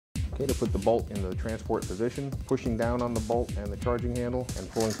Okay, to put the bolt in the transport position, pushing down on the bolt and the charging handle and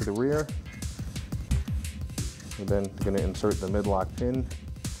pulling to the rear. We're then going to insert the mid-lock pin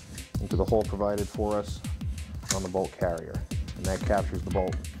into the hole provided for us on the bolt carrier, and that captures the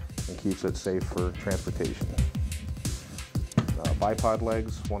bolt and keeps it safe for transportation. Bipod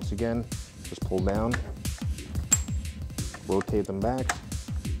legs, once again, just pull down, rotate them back,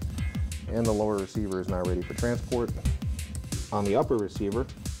 and the lower receiver is now ready for transport. On the upper receiver,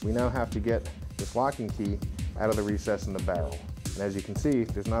 we now have to get this locking key out of the recess in the barrel. And as you can see,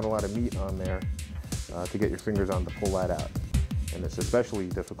 there's not a lot of meat on there to get your fingers on to pull that out. And it's especially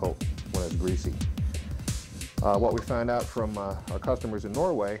difficult when it's greasy. What we found out from our customers in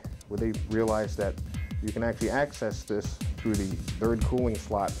Norway, where they realized that you can actually access this through the third cooling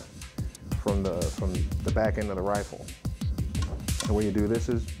slot from the back end of the rifle. And the way you do this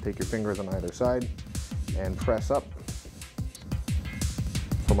is take your fingers on either side and press up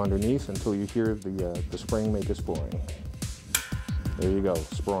from underneath until you hear the spring make a sproing. There you go,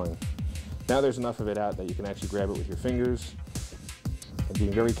 sproing. Now there's enough of it out that you can actually grab it with your fingers, and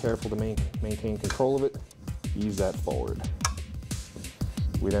being very careful to maintain control of it, ease that forward.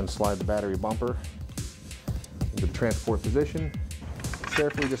 We then slide the battery bumper into the transport position,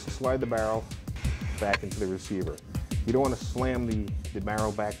 carefully just slide the barrel back into the receiver. You don't want to slam the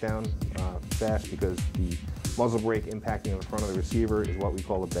barrel back down fast, because the muzzle brake impacting on the front of the receiver is what we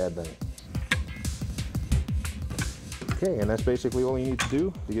call a bad thing. Okay, and that's basically all you need to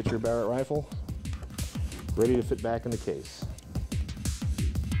do to get your Barrett rifle ready to fit back in the case.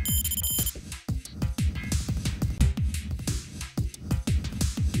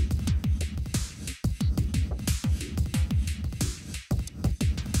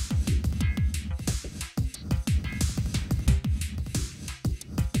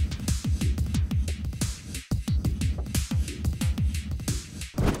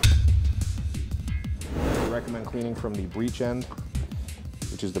 I recommend cleaning from the breech end,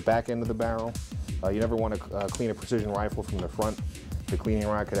 which is the back end of the barrel. You never want to clean a precision rifle from the front. The cleaning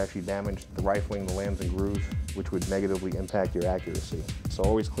rod could actually damage the rifling, the lands and grooves, which would negatively impact your accuracy. So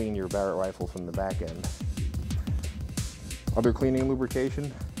always clean your Barrett rifle from the back end. Other cleaning and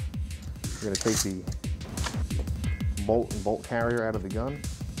lubrication, you're going to take the bolt and bolt carrier out of the gun.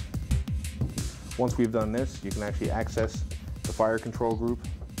 Once we've done this, you can actually access the fire control group,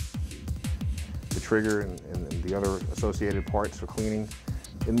 the trigger and the other associated parts for cleaning.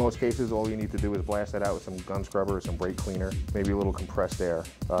 In most cases, all you need to do is blast that out with some gun scrubber or some brake cleaner, maybe a little compressed air.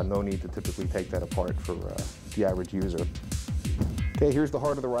 No need to typically take that apart for the average user. Okay, here's the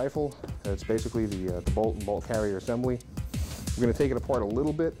heart of the rifle. It's basically the bolt and bolt carrier assembly. We're going to take it apart a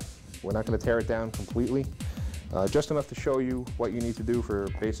little bit. We're not going to tear it down completely. Just enough to show you what you need to do for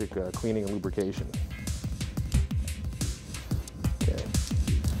basic cleaning and lubrication. Okay.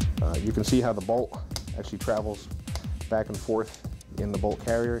 You can see how the bolt actually travels back and forth in the bolt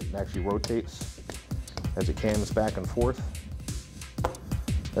carrier. It actually rotates as it cams back and forth.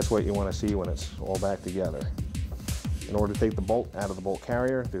 That's what you want to see when it's all back together. In order to take the bolt out of the bolt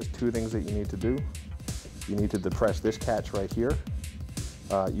carrier, there's two things that you need to do. You need to depress this catch right here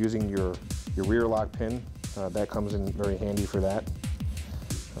using your rear lock pin. That comes in very handy for that.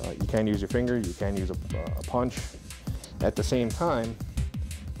 You can use your finger, you can use a punch. At the same time,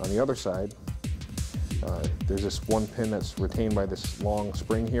 on the other side, there's this one pin that's retained by this long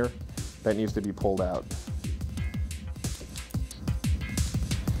spring here that needs to be pulled out.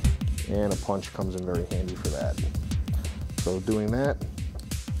 And a punch comes in very handy for that. So doing that,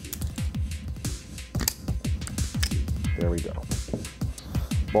 there we go.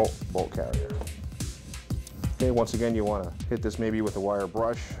 Bolt carrier. Okay, once again, you want to hit this maybe with a wire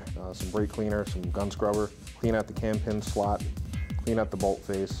brush, some brake cleaner, some gun scrubber, clean out the cam pin slot, clean out the bolt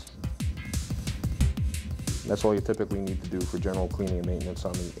face. That's all you typically need to do for general cleaning and maintenance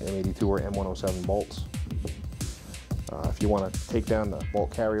on the M82 or M107 bolts. If you want to take down the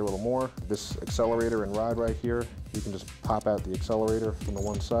bolt carrier a little more, this accelerator and rod right here, you can just pop out the accelerator from the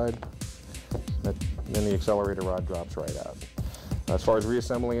one side, and then the accelerator rod drops right out. As far as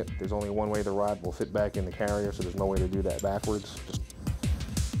reassembling it, there's only one way the rod will fit back in the carrier, so there's no way to do that backwards.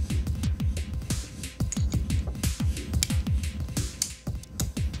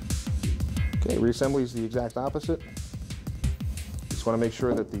 Okay, reassembly is the exact opposite. Just want to make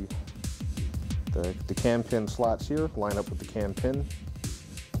sure that the cam pin slots here line up with the cam pin.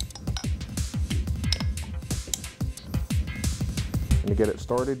 And to get it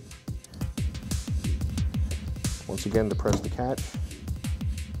started, once again, depress the catch.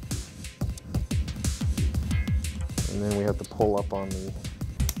 And then we have to pull up on the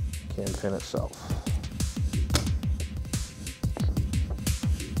cam pin itself.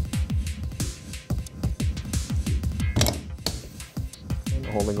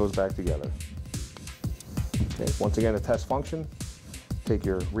 the whole thing goes back together. Okay, once again, a test function. Take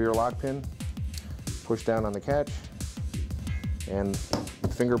your rear lock pin, push down on the catch, and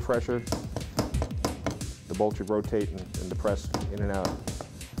with finger pressure, the bolt should rotate and depress in and out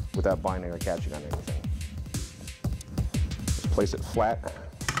without binding or catching on anything. Just place it flat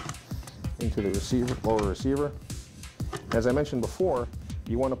into the receiver, lower receiver. As I mentioned before,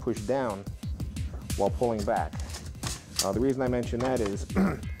 you want to push down while pulling back. The reason I mention that is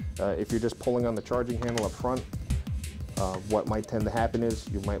if you're just pulling on the charging handle up front, what might tend to happen is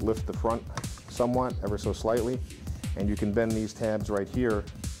you might lift the front somewhat, ever so slightly, and you can bend these tabs right here,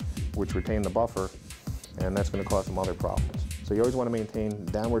 which retain the buffer, and that's going to cause some other problems. So you always want to maintain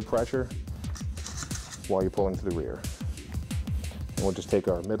downward pressure while you're pulling to the rear. And we'll just take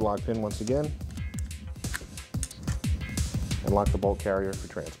our mid-lock pin once again and lock the bolt carrier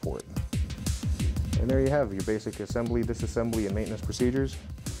for transport. And there you have your basic assembly, disassembly, and maintenance procedures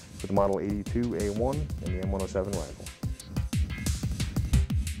for the model 82A1 and the M107 rifle.